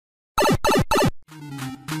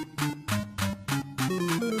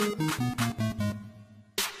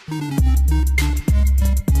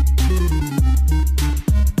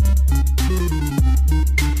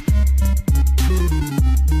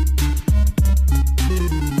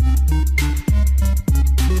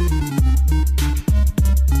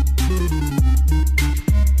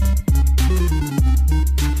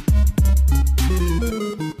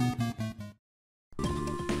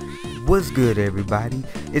What's good, everybody?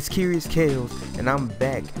 It's Curious Kales, and I'm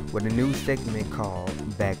back with a new segment called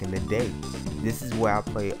Back in the Day. This is where I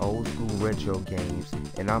play old school retro games,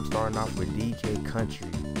 and I'm starting off with DK Country,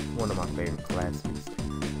 one of my favorite classics.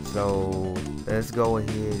 So let's go ahead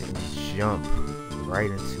and jump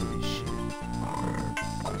right into this shit.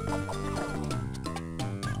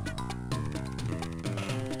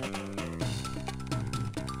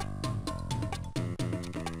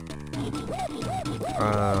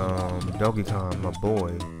 Donkey Kong, my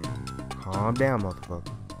boy. Calm down, motherfucker.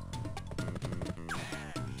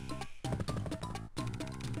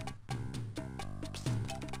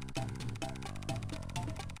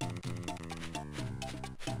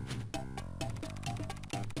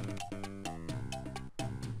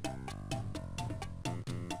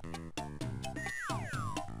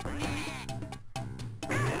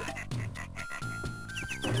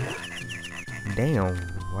 Damn,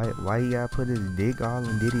 why you gotta put his dick all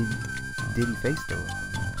in Diddy face though?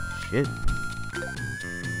 Shit.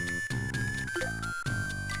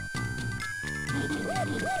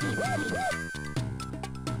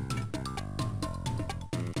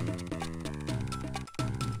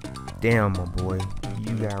 Damn, my boy,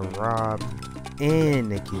 you got robbed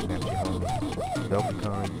and they kidnapped your homie. Donkey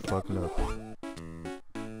Kong, you fucking up.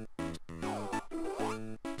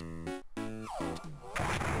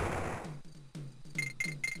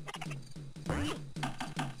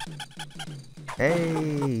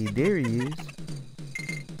 Hey, there he is.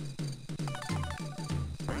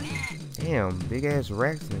 Damn, big ass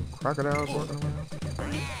rats and crocodiles walking around.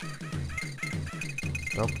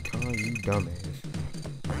 Donkey Kong, you dumbass.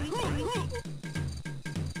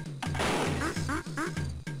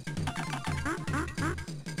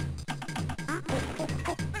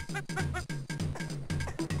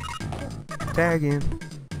 Tag him.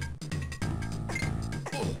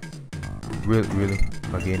 Really?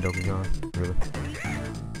 Again, Donkey Kong? Really?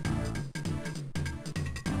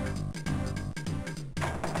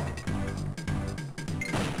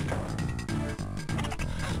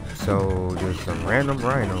 So, just some random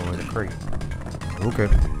rhino in a crate. Okay.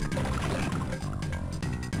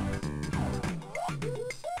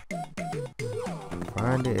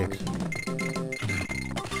 Find the exit.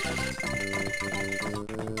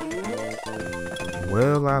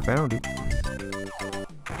 Well, I found it.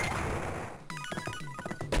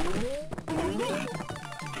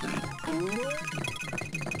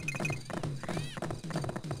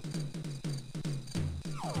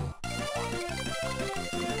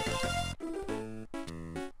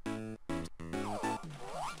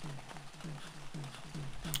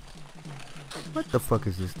 What the fuck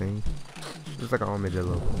is this thing? It's like an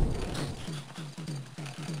armadillo.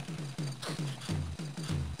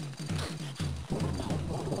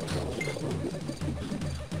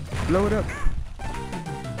 Blow it up.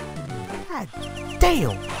 God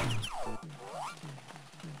damn!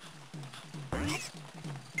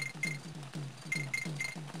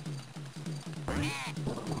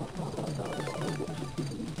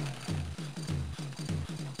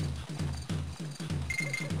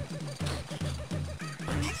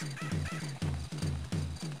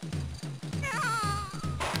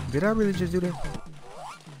 Did I really just do that?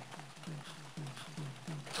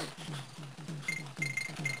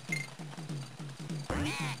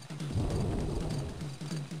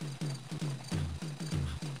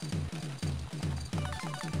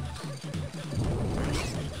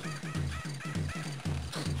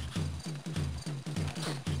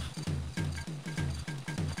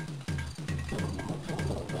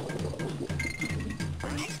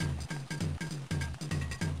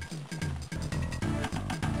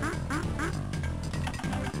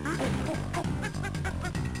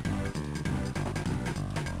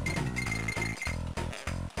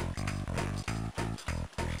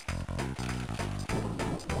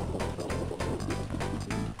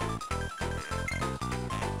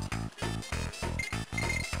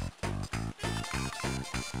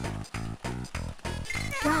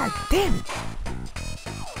 God damn it!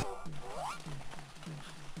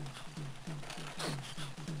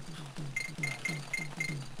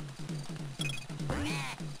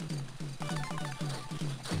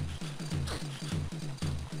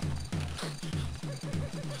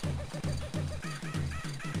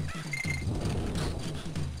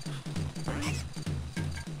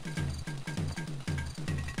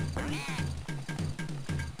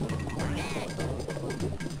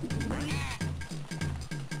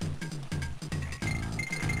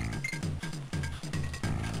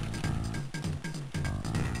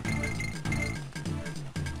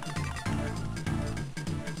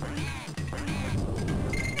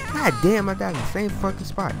 God damn, I died in the same fucking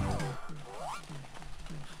spot.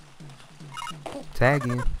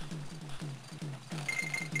 Tagging.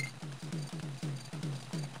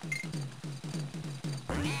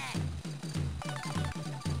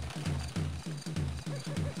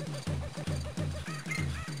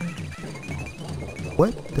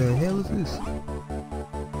 What the hell is this?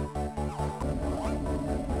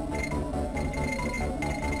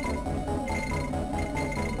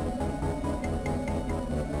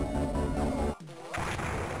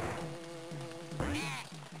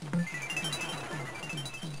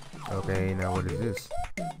 Okay, now what is this?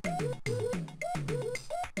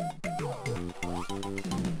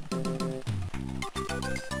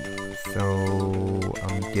 So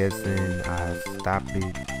I'm guessing I stopped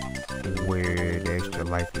it where the extra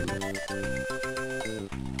life is.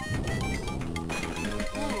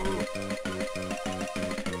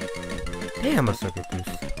 Damn, I suck at this.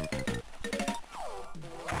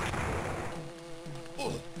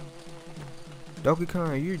 Donkey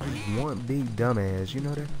Kong, you're just one big dumbass, you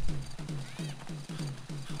know that?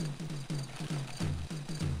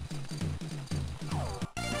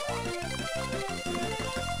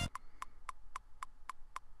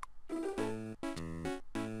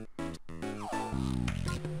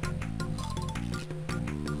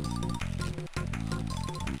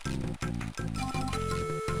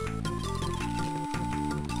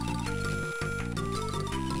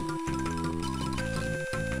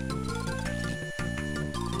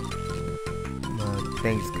 I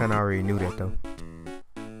think it's kinda already knew that though.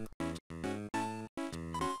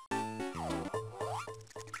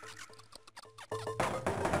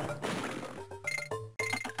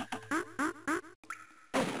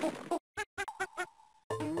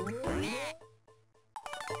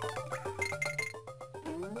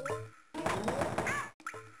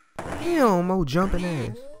 Damn, more jumping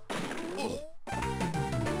ass.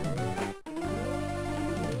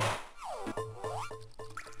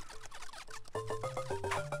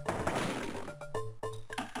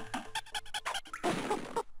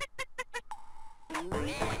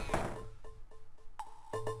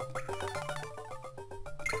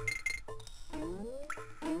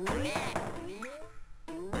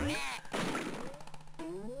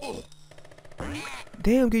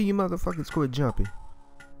 Damn, get you motherfuckers quit jumping.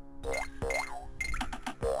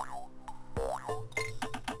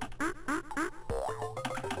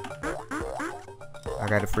 I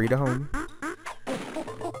gotta free the homie.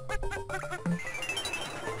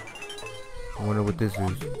 I wonder what this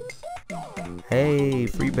is. Hey,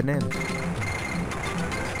 free bananas.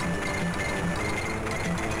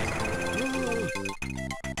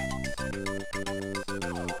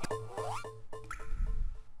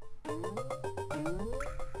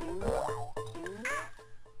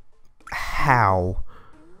 How?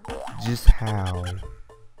 Just how?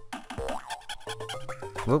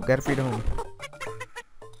 Whoop, gotta free the homie.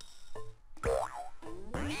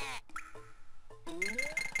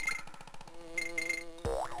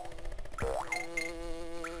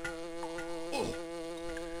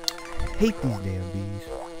 Hate these damn bees.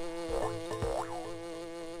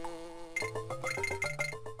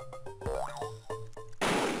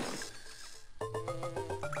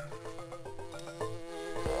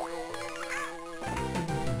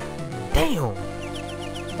 Damn!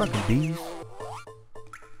 Fucking bees.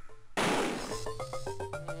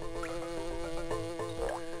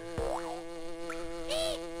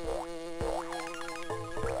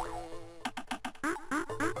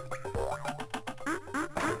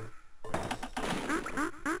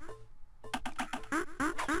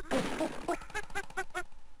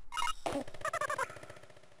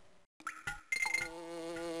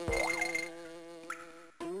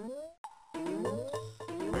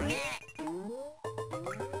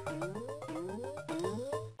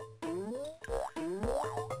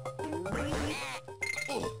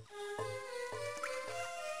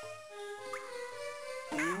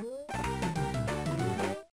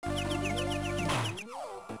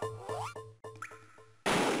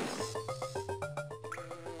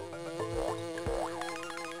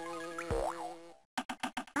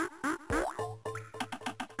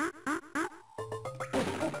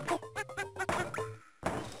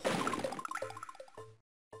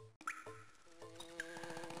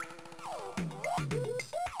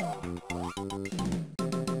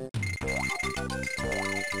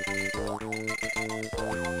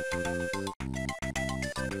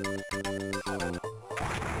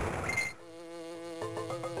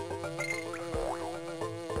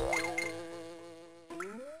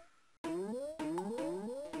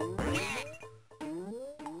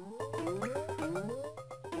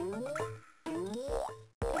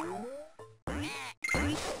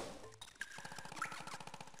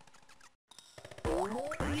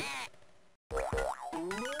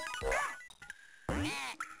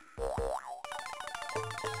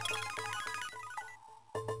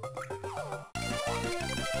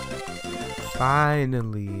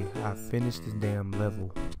 Finally, I finished this damn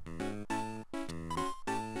level.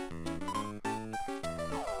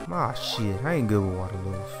 Ah shit, I ain't good with water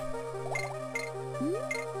lilies.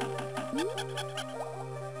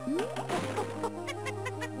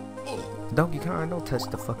 Donkey Kong, don't touch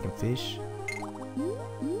the fucking fish.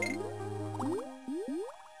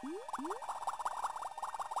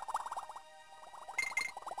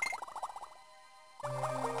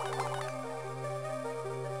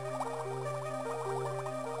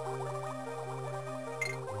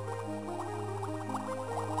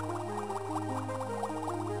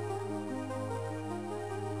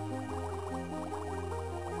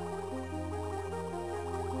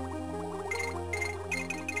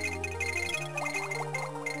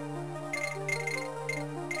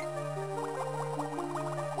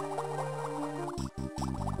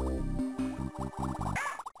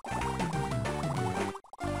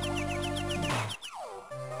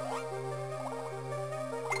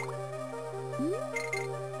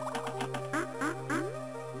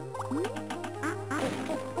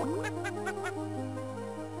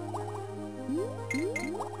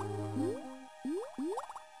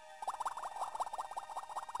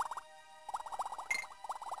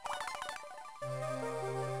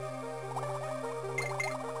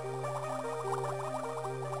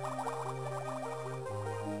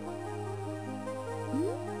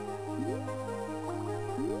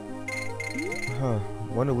 Huh,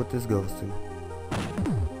 wonder what this goes to.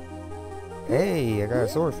 Hey, I got a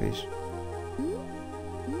swordfish.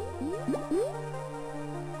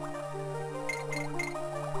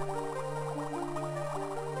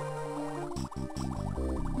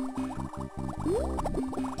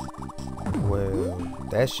 Well,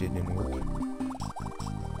 that shit didn't work.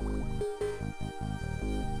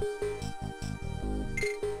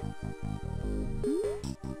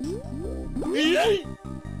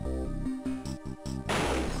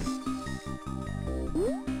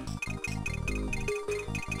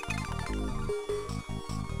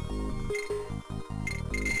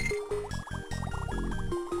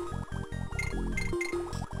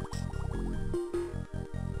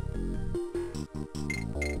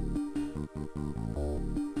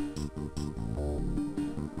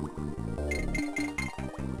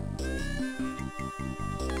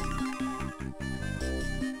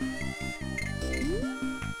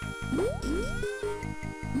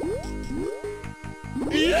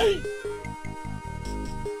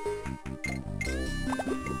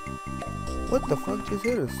 What the fuck just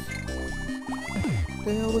hit us? What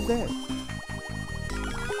the hell was that?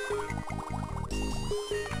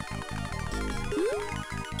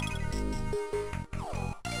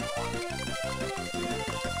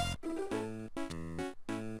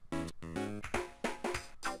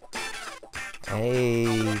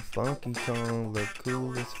 Hey, Funky Kong look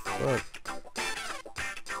cool as fuck.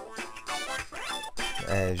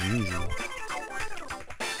 As usual.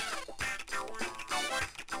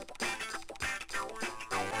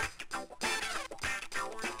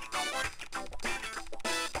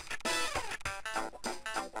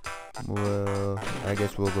 Well, I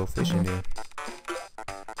guess we'll go fishing then.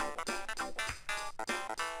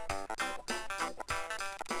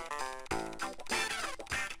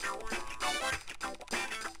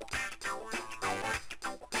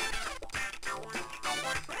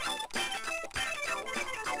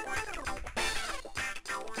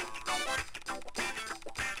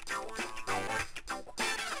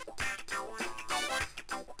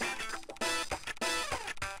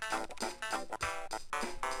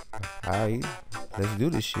 Alright, let's do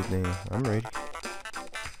this shit then. I'm ready.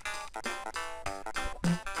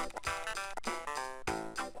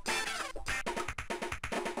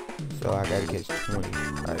 So I gotta catch 20.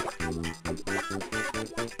 Alright.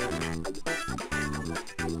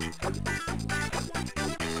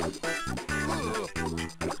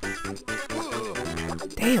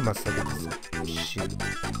 Damn, I suck at this shit.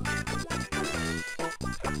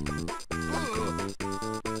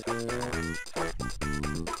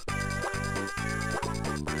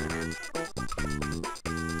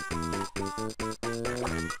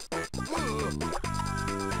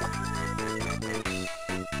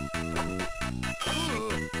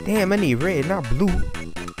 Damn, I need red, not blue.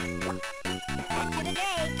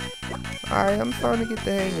 Alright, I'm starting to get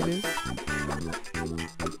the hang of this.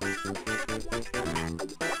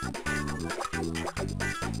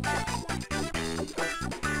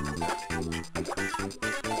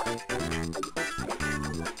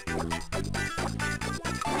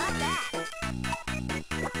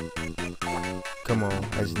 Come on,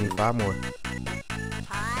 I just need 5 more.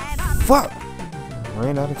 Fuck!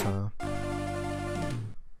 Ran out of time.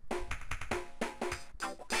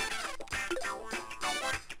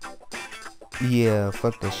 Yeah,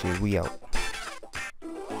 fuck that shit. We out.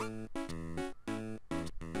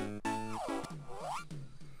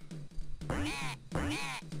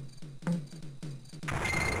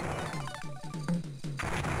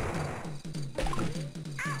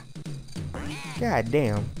 God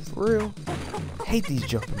damn, for real? Hate these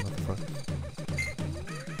jumping motherfuckers.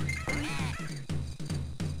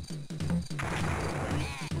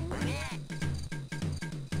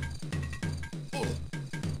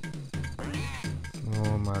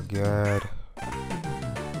 Oh my god.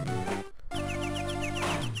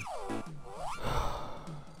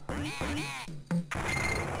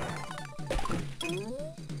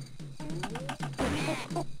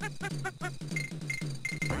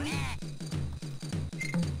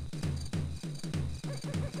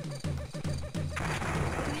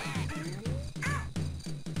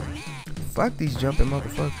 Fuck these jumping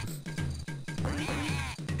motherfuckers.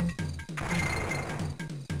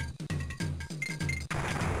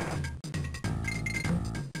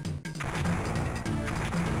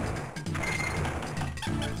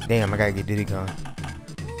 Damn, I gotta get Diddy gone.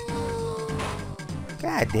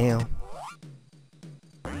 God damn.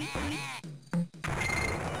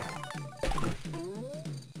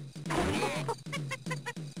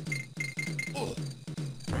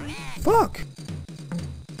 Fuck.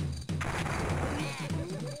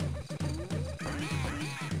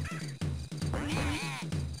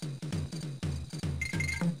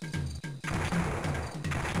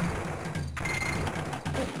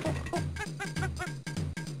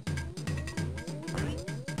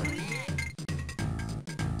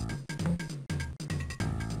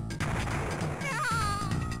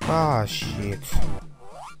 Ah, shit.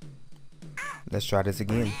 Let's try this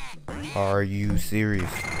again. Are you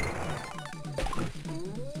serious?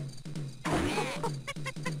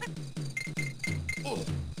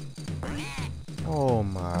 Oh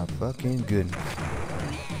my fucking goodness.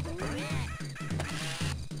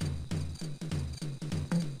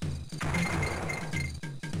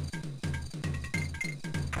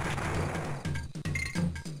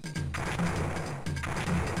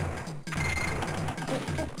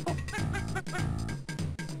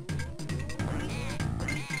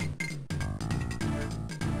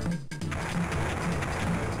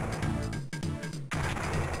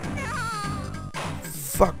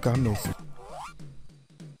 Fuck, I missed.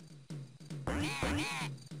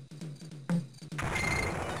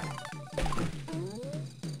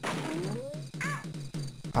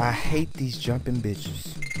 I hate these jumping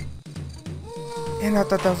bitches. And I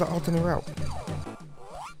thought that was an alternate route.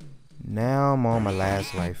 Now I'm on my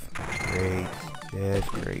last life. Great. That's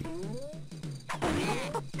great.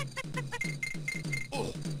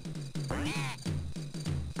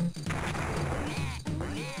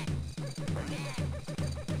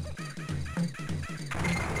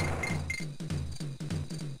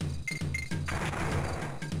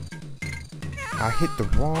 I hit the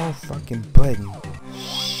wrong fucking button.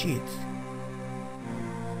 Shit.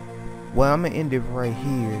 Well, I'm gonna end it right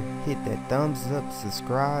here. Hit that thumbs up,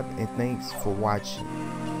 subscribe, and thanks for watching.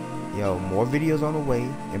 Yo, more videos on the way,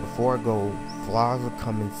 and before I go, vlogs are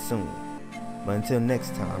coming soon. But until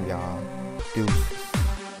next time, y'all, deuces.